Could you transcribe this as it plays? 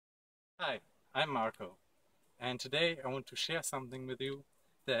Hi, I'm Marco, and today I want to share something with you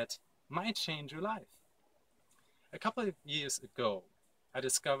that might change your life. A couple of years ago, I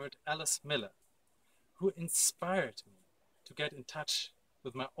discovered Alice Miller, who inspired me to get in touch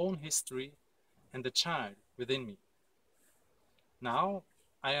with my own history and the child within me. Now,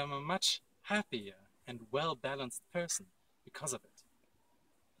 I am a much happier and well-balanced person because of it.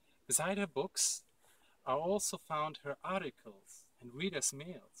 Beside her books, I also found her articles and readers'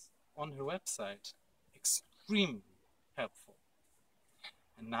 mails on her website extremely helpful.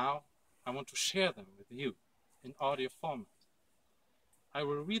 And now I want to share them with you in audio format. I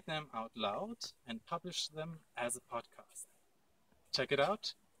will read them out loud and publish them as a podcast. Check it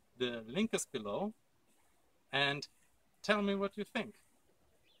out. The link is below. And tell me what you think.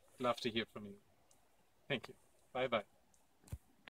 I'd love to hear from you. Thank you. Bye-bye.